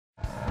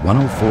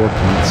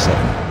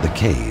104.7 The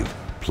Cave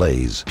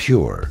plays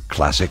pure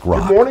classic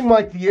rock. Good morning,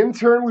 Mike the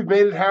Intern. We've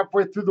made it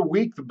halfway through the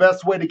week. The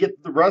best way to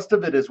get the rest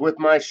of it is with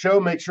my show.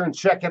 Make sure and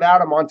check it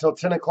out. I'm on till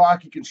 10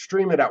 o'clock. You can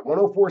stream it at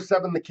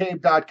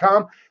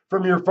 1047thecave.com.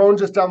 From your phone,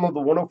 just download the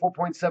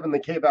 104.7 The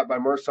Cave app by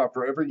Microsoft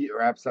or every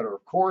your app center.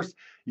 Of course,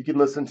 you can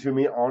listen to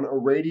me on a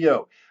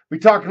radio. We're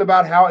talking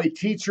about how a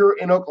teacher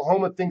in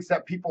Oklahoma thinks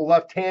that people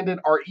left-handed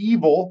are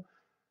evil.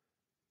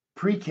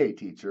 Pre-K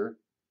teacher.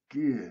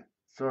 Ugh,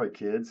 sorry,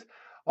 kids.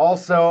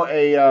 Also,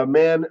 a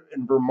man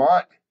in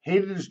Vermont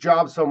hated his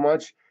job so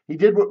much, he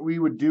did what we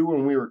would do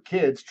when we were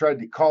kids, tried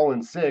to call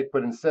in sick,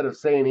 but instead of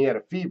saying he had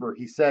a fever,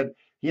 he said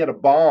he had a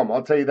bomb.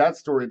 I'll tell you that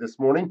story this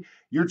morning.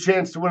 Your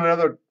chance to win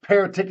another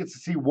pair of tickets to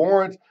see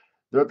Warrant.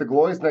 They're at the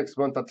Glories next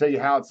month. I'll tell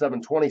you how at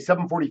 7:20.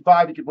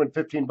 7:45, you could win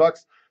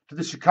 $15 to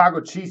the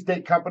Chicago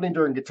Cheesesteak Company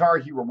during Guitar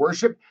Hero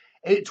Worship.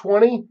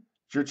 8:20,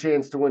 it's your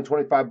chance to win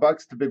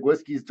 $25 to Big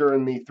Whiskeys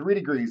during the 3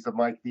 Degrees of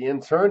Mike the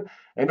Intern.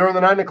 And during the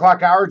 9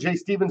 o'clock hour, Jay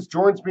Stevens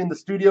joins me in the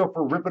studio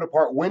for Rip It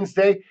Apart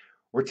Wednesday.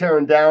 We're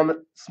tearing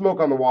down Smoke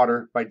on the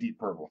Water by Deep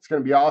Purple. It's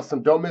going to be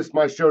awesome. Don't miss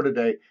my show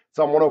today. It's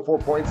on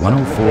 104.7.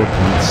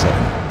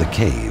 104.7 The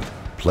Cave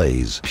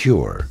plays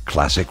pure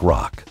classic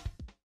rock.